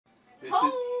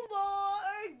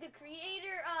Hoborg, the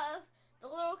creator of the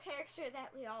little character that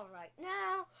we all right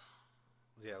now.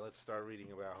 Yeah, let's start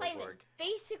reading about Claiming Hoborg.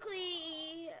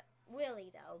 basically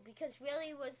Willie, though, because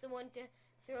Willie was the one to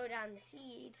throw down the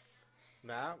seed.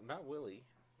 Nah, not Willie.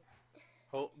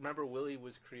 Remember, Willie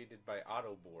was created by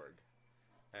Hoborg,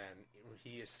 and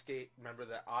he escaped. Remember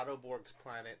that Hoborg's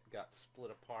planet got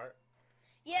split apart?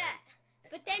 Yeah,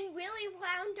 but then Willie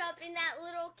wound up in that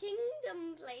little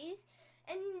kingdom place,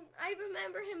 and I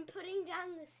remember him putting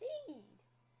down the seed.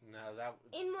 No, that...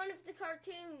 In one of the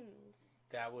cartoons.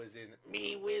 That was in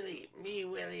Me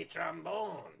Willie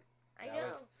Trombone. I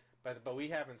know. But we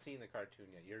haven't seen the cartoon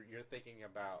yet. You're thinking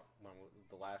about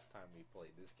the last time we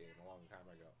played this game a long time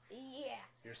ago. Yeah.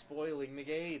 You're spoiling the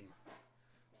game.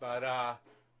 But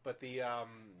the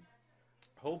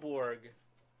Hoborg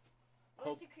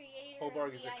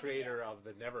is the creator of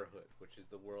the Neverhood, which is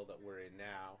the world that we're in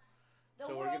now.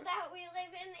 The world that we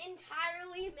live in,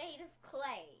 entirely made of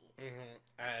clay. Mm-hmm.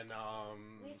 And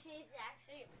which is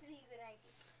actually a pretty good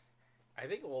idea. I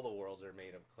think all the worlds are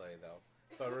made of clay, though.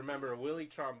 But remember, Willie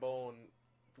Trombone's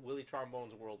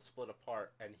world split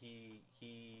apart, and he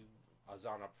was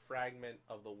on a fragment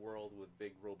of the world with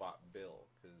Big Robot Bill,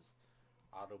 because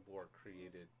Hoborg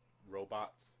created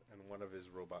robots, and one of his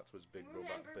robots was Big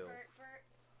Robot Bill. Bert?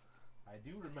 I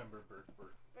do remember Bert.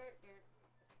 Bert.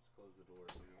 Let's close the door.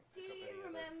 Do you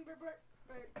remember Bert?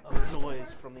 Other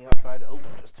noise from the outside. Oh,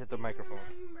 just hit the microphone.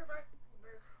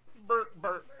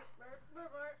 Bert.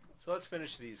 So let's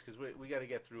finish these, because we got to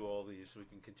get through all these so we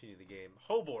can continue the game.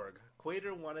 Hoborg.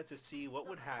 Quater wanted to see what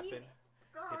would happen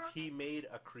if he made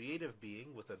a creative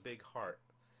being with a big heart.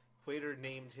 Quater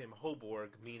named him Hoborg,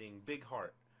 meaning big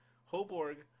heart.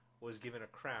 Hoborg was given a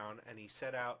crown, and he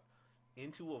set out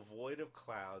into a void of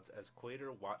clouds as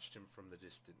Quater watched him from the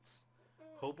distance.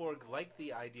 Hoborg liked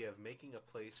the idea of making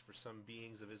a place for some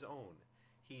beings of his own.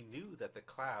 He knew that the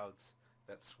clouds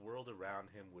that swirled around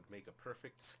him would make a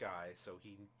perfect sky, so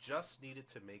he just needed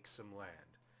to make some land.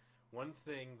 One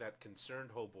thing that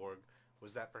concerned Hoborg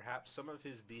was that perhaps some of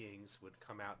his beings would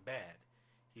come out bad.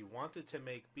 He wanted to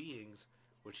make beings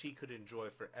which he could enjoy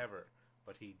forever,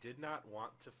 but he did not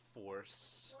want to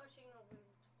force... Watching a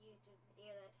YouTube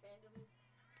video that's random.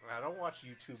 I don't watch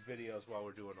YouTube videos while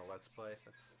we're doing a Let's Play.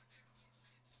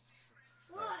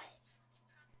 What?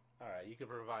 Alright, you can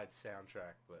provide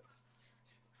soundtrack, but...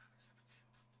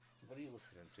 What are you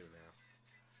listening to now?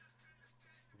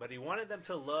 But he wanted them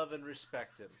to love and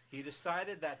respect him. He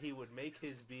decided that he would make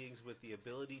his beings with the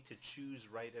ability to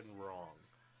choose right and wrong.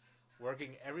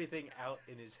 Working everything out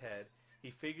in his head, he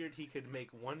figured he could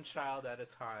make one child at a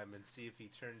time and see if he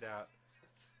turned out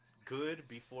good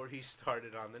before he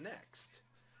started on the next.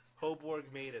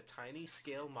 Hoborg made a tiny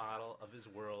scale model of his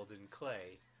world in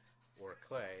clay, or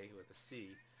clay with a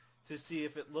C, to see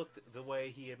if it looked the way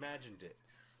he imagined it.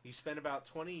 He spent about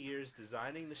 20 years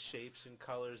designing the shapes and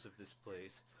colors of this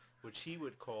place, which he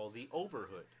would call the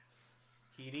Overhood.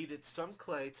 He needed some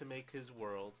clay to make his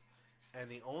world, and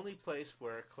the only place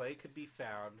where clay could be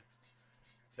found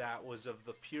that was of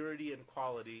the purity and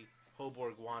quality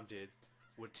Hoborg wanted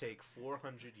would take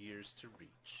 400 years to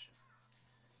reach.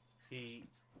 He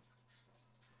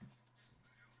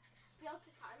built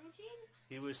a time machine?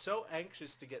 He was so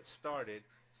anxious to get started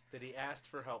that he asked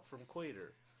for help from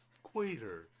Quater.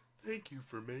 Quater, thank you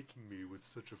for making me with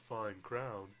such a fine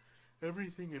crown.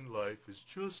 Everything in life is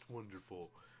just wonderful,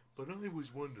 but I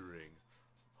was wondering...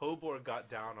 Hoborg got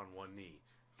down on one knee.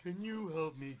 Can you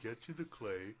help me get to the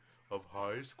clay of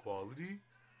highest quality?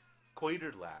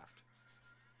 Quater laughed.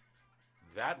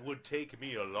 That would take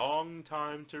me a long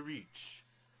time to reach.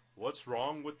 What's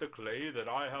wrong with the clay that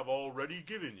I have already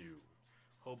given you?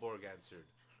 Hoborg answered.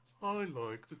 I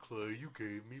like the clay you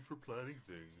gave me for planting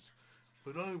things,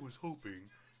 but I was hoping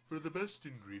for the best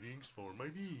ingredients for my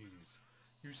beings.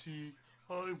 You see,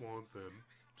 I want them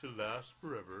to last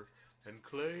forever, and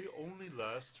clay only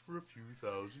lasts for a few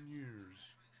thousand years.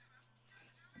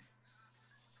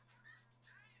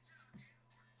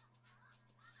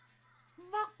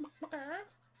 What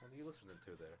are you listening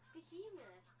to there?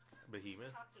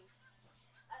 Behemoth? Talking.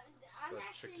 I'm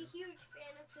actually a huge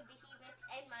fan of the behemoth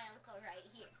and my uncle right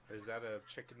here. Is that a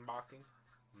chicken barking?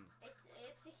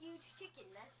 It's a huge chicken.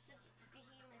 That's the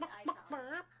behemoth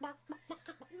icon.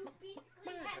 Who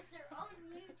basically has their own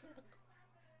YouTube.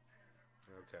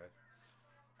 Okay.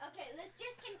 Okay, let's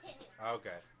just continue.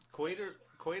 Okay.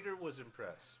 Quater was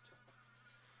impressed.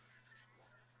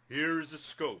 Here is a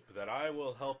scope that I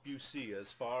will help you see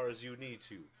as far as you need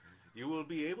to. You will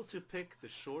be able to pick the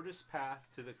shortest path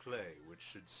to the clay, which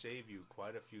should save you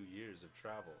quite a few years of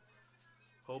travel.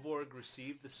 Hoborg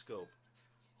received the scope.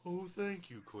 Oh,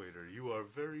 thank you, Quater. You are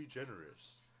very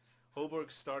generous.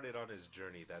 Hoborg started on his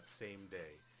journey that same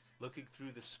day. Looking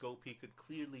through the scope, he could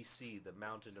clearly see the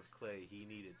mountain of clay he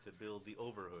needed to build the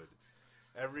overhood.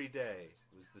 Every day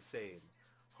was the same.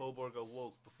 Hoborg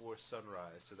awoke before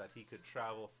sunrise so that he could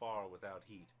travel far without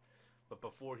heat. But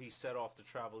before he set off to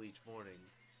travel each morning,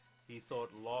 he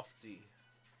thought lofty,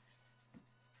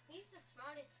 He's the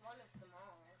smartest one of them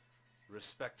all.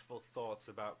 respectful thoughts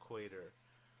about Quater.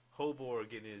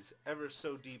 Hoborg, in his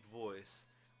ever-so-deep voice,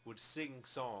 would sing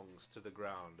songs to the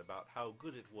ground about how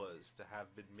good it was to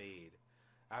have been made.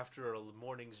 After a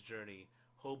morning's journey,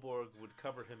 Hoborg would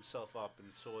cover himself up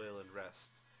in soil and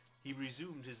rest. He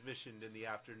resumed his mission in the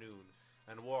afternoon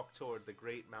and walked toward the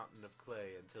great mountain of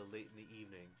clay until late in the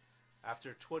evening.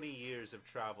 After 20 years of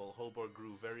travel, Hoborg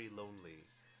grew very lonely.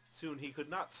 Soon he could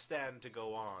not stand to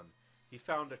go on. He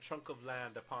found a chunk of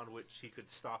land upon which he could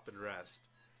stop and rest.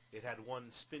 It had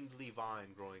one spindly vine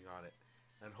growing on it,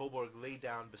 and Hoborg lay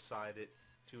down beside it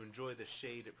to enjoy the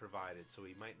shade it provided, so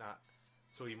he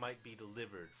might be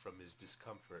delivered from his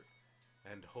discomfort.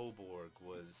 And Hoborg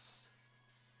was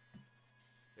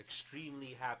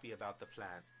extremely happy about the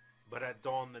plant. But at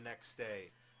dawn the next day,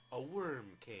 a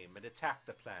worm came and attacked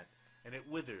the plant, and it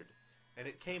withered. And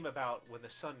it came about when the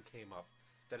sun came up,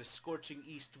 that a scorching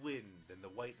east wind and the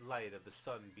white light of the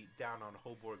sun beat down on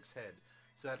Hoborg's head,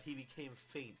 so that he became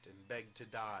faint and begged to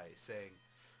die, saying,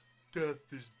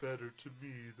 "Death is better to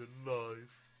me than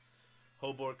life."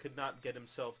 Hoborg could not get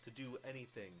himself to do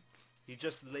anything. He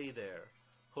just lay there.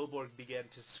 Hoborg began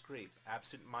to scrape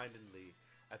absent-mindedly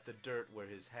at the dirt where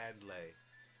his hand lay.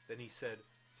 Then he said,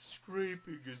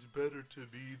 "Scraping is better to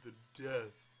me than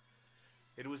death."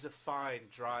 It was a fine,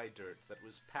 dry dirt that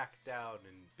was packed down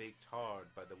and baked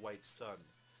hard by the white sun.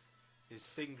 His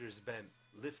fingers bent,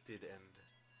 lifted, and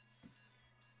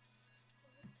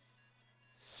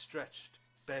stretched,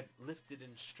 bent, lifted,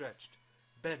 and stretched,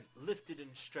 bent, lifted,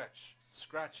 and stretched,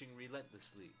 scratching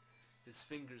relentlessly. His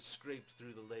fingers scraped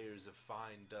through the layers of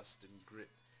fine dust and grit,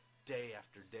 day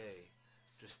after day.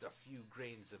 Just a few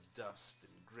grains of dust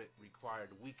and grit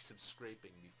required weeks of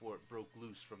scraping before it broke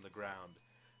loose from the ground.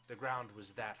 The ground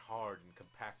was that hard and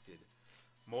compacted.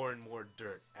 More and more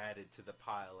dirt added to the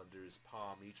pile under his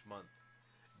palm each month.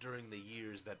 During the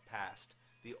years that passed,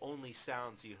 the only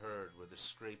sounds he heard were the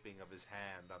scraping of his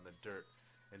hand on the dirt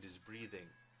and his breathing.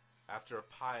 After a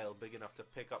pile big enough to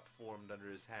pick up formed under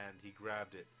his hand, he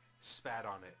grabbed it, spat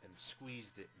on it, and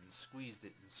squeezed it, and squeezed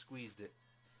it, and squeezed it,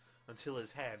 until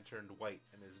his hand turned white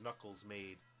and his knuckles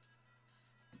made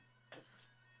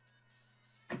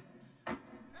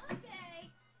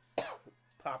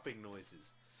popping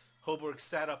noises. Hoborg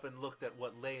sat up and looked at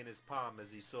what lay in his palm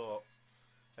as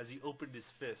he opened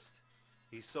his fist.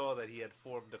 He saw that he had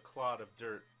formed a clod of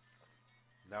dirt.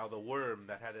 Now the worm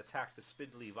that had attacked the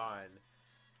spindly vine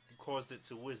and caused it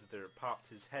to wither popped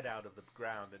his head out of the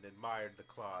ground and admired the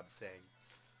clod, saying,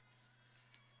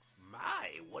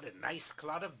 "My, what a nice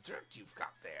clod of dirt you've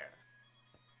got there."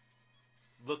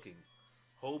 Looking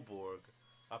Hoborg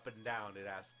up and down, it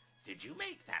asked, "Did you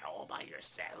make that all by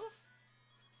yourself?"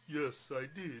 "Yes, I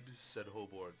did," said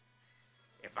Hoborg.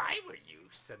 "If I were you,"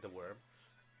 said the worm,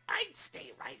 "I'd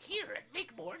stay right here and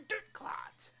make more dirt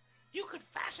clods. You could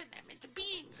fashion them into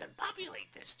beings and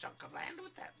populate this chunk of land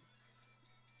with them."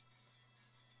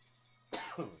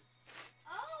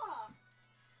 Oh,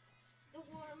 the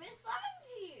worm is lying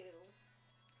to you.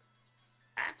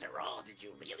 "After all, did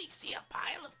you really see a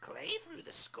pile of clay through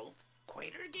the scope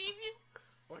Quater gave you?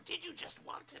 Or did you just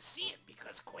want to see it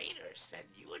because Quater said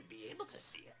you would be able to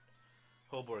see it?"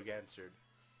 Hoborg answered,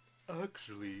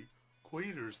 "Actually,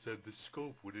 Quater said the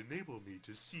scope would enable me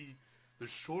to see the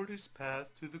shortest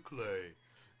path to the clay,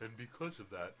 and because of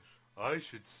that, I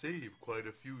should save quite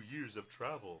a few years of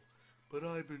travel. But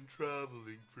I've been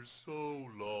traveling for so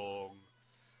long."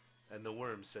 And the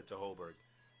worm said to Hoborg,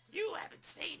 "You haven't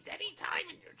saved any time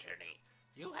in your journey.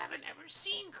 You haven't ever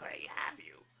seen clay, have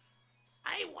you?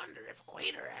 I wonder if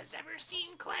Quater has ever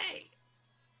seen clay."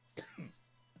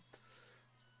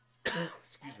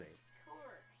 Excuse me. Of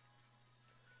course.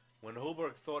 When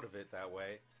Hoborg thought of it that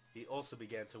way, he also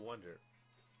began to wonder,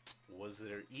 was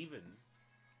there even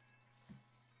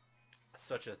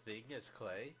such a thing as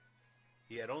clay?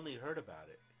 He had only heard about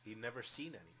it. He'd never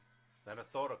seen any. Then a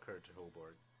thought occurred to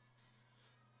Hoborg.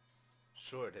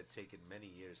 Sure, it had taken many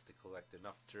years to collect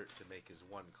enough dirt to make his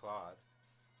one clod.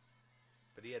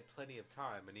 But he had plenty of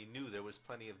time, and he knew there was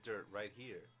plenty of dirt right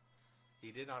here.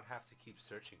 He did not have to keep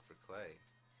searching for clay.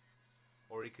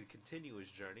 Or he could continue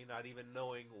his journey, not even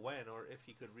knowing when or if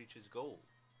he could reach his goal.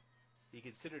 He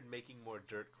considered making more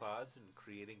dirt clods and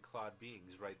creating clod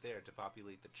beings right there to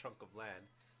populate the chunk of land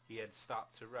he had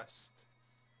stopped to rest.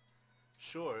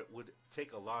 Sure, it would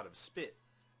take a lot of spit,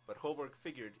 but Hoborg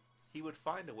figured he would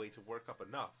find a way to work up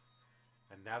enough.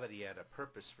 And now that he had a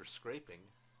purpose for scraping...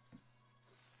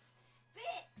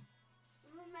 Spit!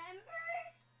 Remember?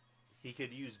 He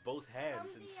could use both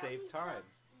hands and save time.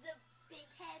 The big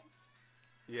heads.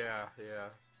 Yeah.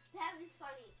 That was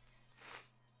funny.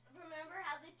 Remember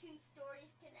how the two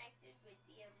stories connected with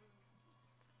the...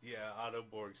 Yeah,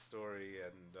 Hoborg's story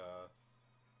and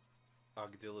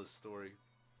Ogdilla's story.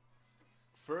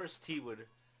 First, he would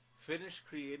finish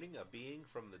creating a being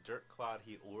from the dirt clod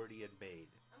he already had made.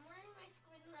 I'm wearing my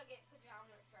Squid Nugget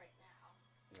pajamas right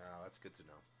now. Oh, that's good to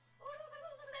know.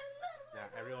 Now,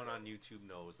 everyone on YouTube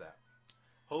knows that.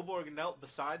 Hoborg knelt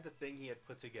beside the thing he had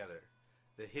put together.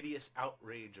 The hideous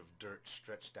outrage of dirt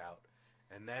stretched out,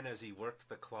 and then as he worked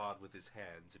the clod with his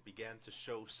hands, it began to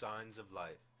show signs of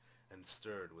life, and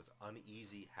stirred with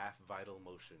uneasy, half-vital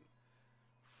motion.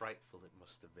 Frightful it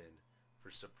must have been, for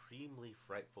supremely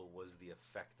frightful was the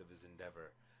effect of his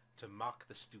endeavor, to mock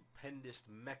the stupendous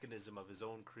mechanism of his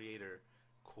own creator,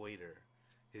 Quater.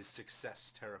 His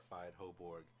success terrified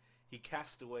Hoborg. He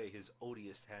cast away his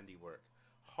odious handiwork,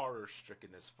 horror-stricken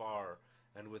as far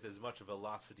and with as much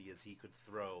velocity as he could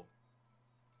throw.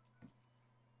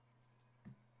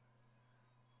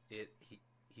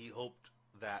 He hoped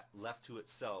that, left to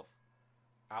itself,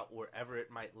 out wherever it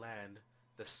might land,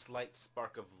 the slight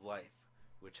spark of life,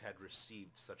 which had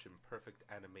received such imperfect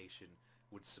animation,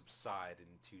 would subside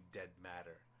into dead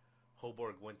matter.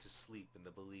 Hoborg went to sleep in the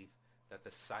belief that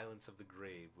the silence of the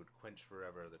grave would quench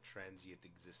forever the transient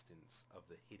existence of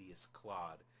the hideous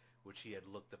clod which he had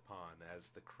looked upon as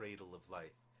the cradle of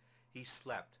life. He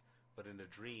slept, but in a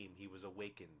dream he was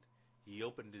awakened. He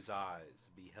opened his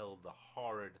eyes, beheld the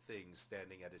horrid thing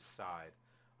standing at his side,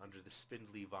 under the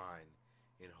spindly vine.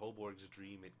 In Hoborg's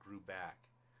dream it grew back,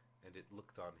 and it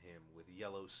looked on him with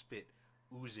yellow spit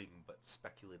oozing but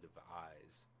speculative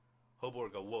eyes.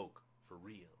 Hoborg awoke for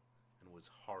real, and was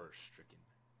horror-stricken.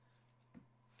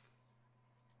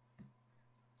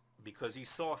 Because he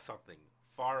saw something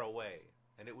far away,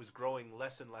 and it was growing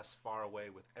less and less far away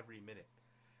with every minute.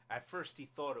 At first he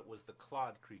thought it was the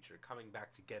clod creature coming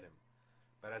back to get him,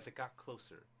 but as it got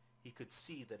closer, he could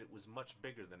see that it was much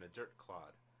bigger than a dirt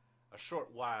clod. A short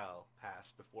while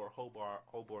passed before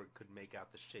Hoborg could make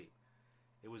out the shape.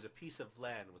 It was a piece of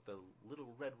land with a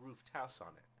little red-roofed house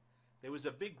on it. There was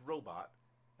a big robot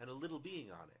and a little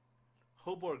being on it.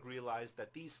 Hoborg realized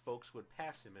that these folks would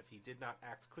pass him if he did not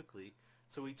act quickly,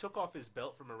 so he took off his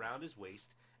belt from around his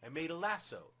waist and made a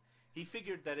lasso. He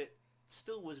figured that it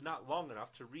still was not long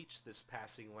enough to reach this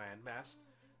passing landmass,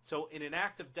 so in an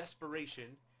act of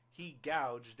desperation, he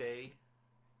gouged a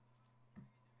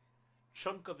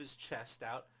chunk of his chest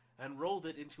out and rolled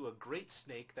it into a great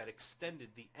snake that extended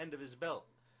the end of his belt.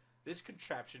 This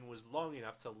contraption was long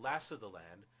enough to lasso the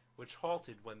land, which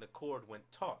halted when the cord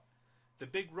went taut. The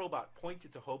big robot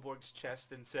pointed to Hoborg's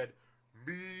chest and said,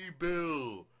 "Me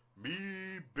Bill!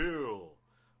 Me Bill!"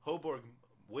 Hoborg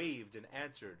waved and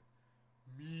answered,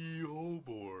 "Me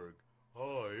Hoborg!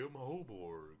 I am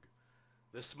Hoborg."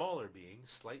 The smaller being,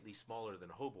 slightly smaller than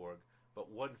Hoborg,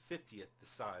 but 1/50th the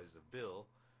size of Bill,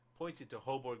 pointed to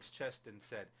Hoborg's chest and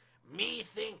said, "Me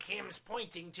think him's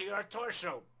pointing to your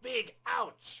torso. Big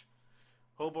ouch!"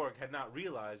 Hoborg had not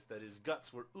realized that his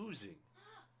guts were oozing.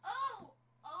 Oh!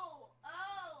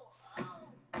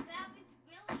 That was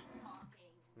Willie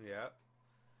talking. Yeah.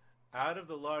 Out of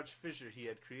the large fissure he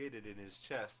had created in his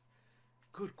chest.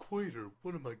 "Good Quater,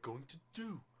 what am I going to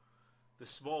do?" The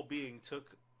small being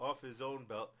took off his own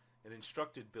belt and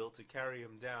instructed Bill to carry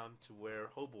him down to where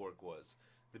Hoborg was.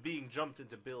 The being jumped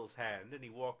into Bill's hand, and he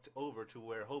walked over to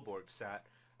where Hoborg sat,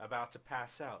 about to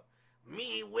pass out.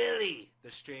 "Me Willie,"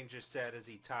 the stranger said as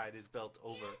he tied his belt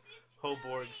over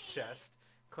Hoborg's chest,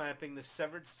 clamping the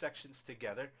severed sections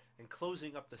together and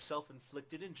closing up the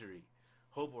self-inflicted injury.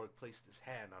 Hoborg placed his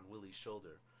hand on Willie's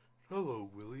shoulder. "Hello,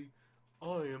 Willie.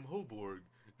 I am Hoborg,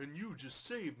 and you just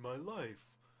saved my life."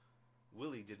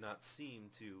 Willie did not seem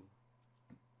to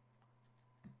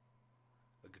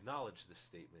acknowledge this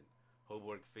statement.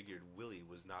 Hoborg figured Willie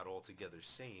was not altogether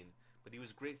sane, but he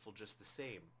was grateful just the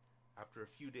same. After a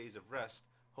few days of rest,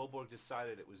 Hoborg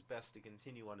decided it was best to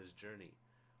continue on his journey.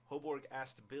 Hoborg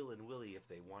asked Bill and Willie if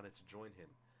they wanted to join him.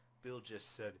 Bill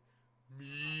just said,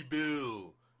 "Me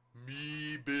Bill,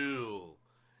 me Bill,"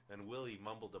 and Willie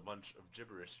mumbled a bunch of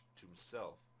gibberish to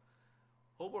himself.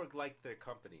 Hoborg liked their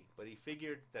company, but he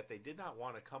figured that they did not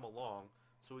want to come along,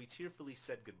 so he tearfully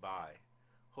said goodbye.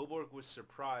 Hoborg was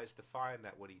surprised to find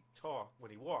that when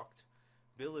he walked,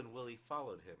 Bill and Willie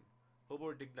followed him.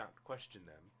 Hoborg did not question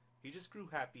them. He just grew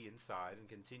happy inside and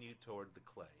continued toward the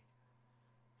clay.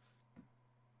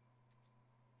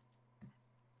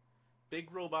 Big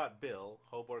Robot Bill,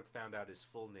 Hoborg found out his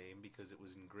full name because it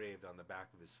was engraved on the back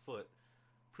of his foot,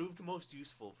 proved most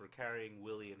useful for carrying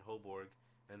Willie and Hoborg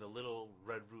and the little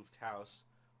red-roofed house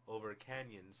over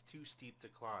canyons too steep to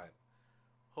climb.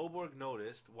 Hoborg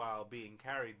noticed, while being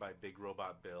carried by Big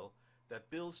Robot Bill, that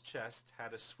Bill's chest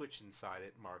had a switch inside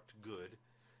it marked good,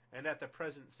 and at the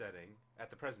present setting,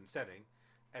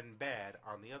 and bad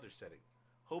on the other setting.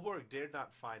 Hoborg dared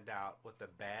not find out what the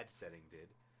bad setting did,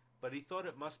 but he thought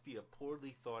it must be a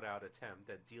poorly thought-out attempt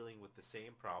at dealing with the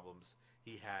same problems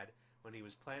he had when he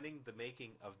was planning the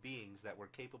making of beings that were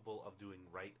capable of doing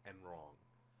right and wrong.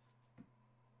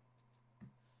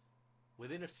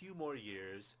 Within a few more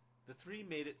years, the three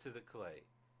made it to the clay.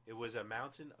 It was a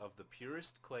mountain of the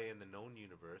purest clay in the known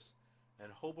universe,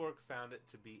 and Hoborg found it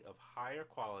to be of higher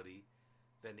quality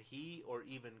than he or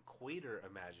even Quater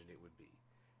imagined it would be.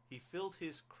 He filled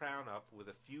his crown up with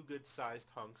a few good-sized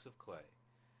hunks of clay.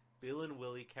 Bill and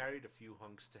Willie carried a few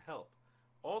hunks to help.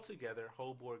 Altogether,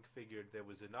 Hoborg figured there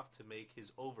was enough to make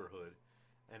his overhood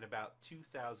and about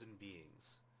 2,000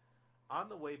 beings. On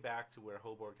the way back to where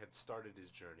Hoborg had started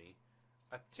his journey,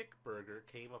 a tick burger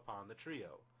came upon the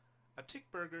trio. A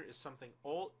tick burger is something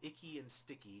all icky and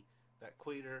sticky that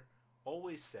Quater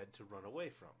always said to run away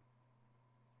from.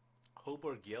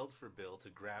 Hoborg yelled for Bill to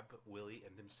grab Willie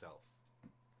and himself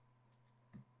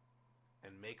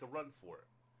and make a run for it.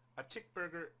 A tick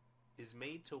burger is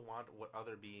made to want what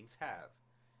other beings have.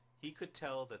 He could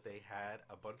tell that they had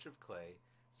a bunch of clay,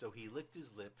 so he licked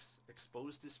his lips,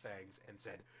 exposed his fangs, and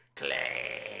said,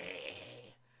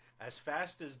 "Clay!" As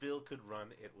fast as Bill could run,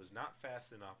 it was not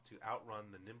fast enough to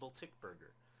outrun the nimble tick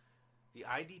burger. The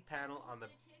ID panel on the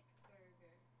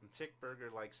tick burger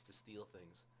likes to steal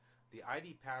things. The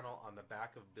ID panel on the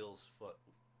back of Bill's foot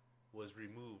was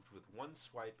removed with one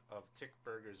swipe of Tick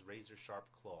Burger's razor-sharp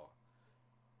claw.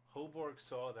 Hoborg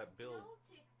saw that Bill... No,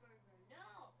 Tick Burger,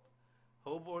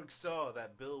 no! Hoborg saw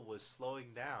that Bill was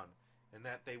slowing down, and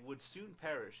that they would soon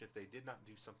perish if they did not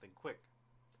do something quick.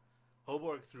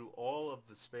 Hoborg threw all of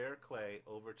the spare clay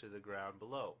over to the ground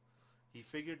below. He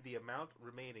figured the amount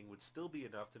remaining would still be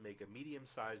enough to make a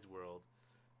medium-sized world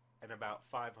and about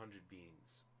 500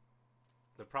 beings.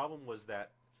 The problem was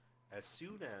that as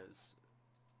soon as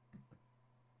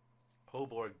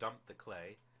Hoborg dumped the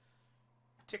clay,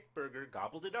 Tickburger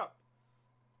gobbled it up,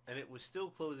 and it was still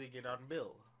closing in on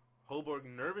Bill. Hoborg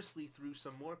nervously threw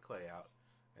some more clay out,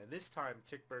 and this time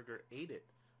Tickburger ate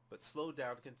it, but slowed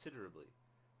down considerably.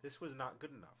 This was not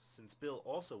good enough, since Bill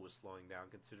also was slowing down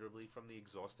considerably from the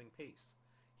exhausting pace.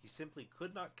 He simply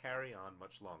could not carry on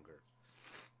much longer.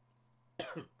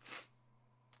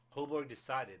 Hoborg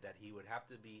decided that he would have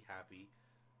to be happy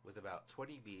with about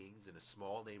 20 beings in a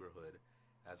small neighborhood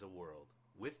as a world.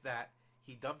 With that,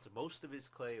 he dumped most of his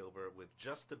clay over with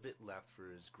just a bit left for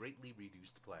his greatly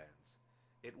reduced plans.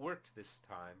 It worked this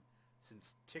time,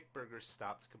 since Tickburger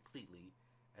stopped completely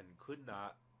and could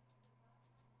not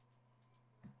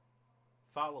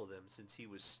follow them since he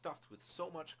was stuffed with so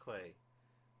much clay.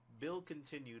 Bill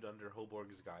continued under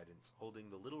Hoborg's guidance, holding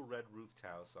the little red-roofed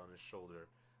house on his shoulder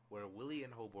where Willie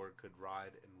and Hoborg could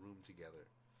ride and room together.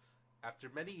 After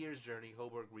many years' journey,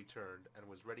 Hoborg returned and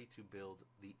was ready to build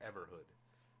the Everhood,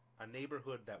 a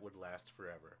neighborhood that would last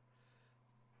forever.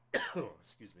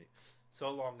 Excuse me. So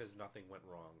long as nothing went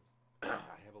wrong.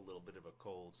 I have a little bit of a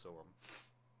cold, so I'm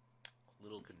a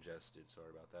little congested. Sorry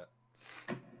about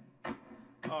that.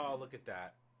 Oh, look at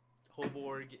that.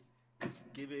 Hoborg is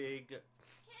giving...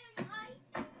 Can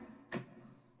I see?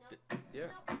 No. Yeah.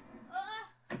 No.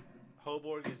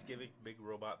 Hoborg is giving Big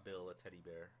Robot Bill a teddy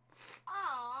bear. Aww,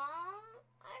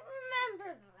 I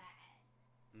remember that.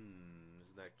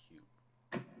 Isn't that cute?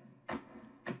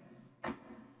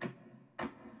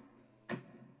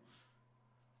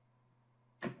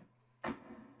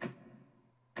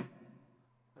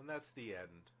 And that's the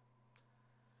end.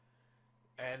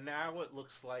 And now it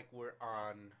looks like we're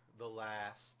on the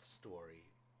last story.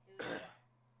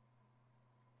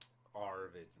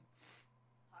 Arvin.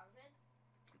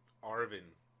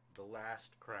 Arvin, the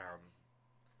last crown.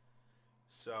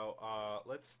 So,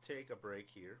 let's take a break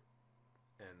here,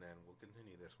 and then we'll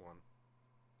continue this one.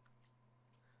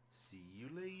 See you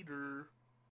later.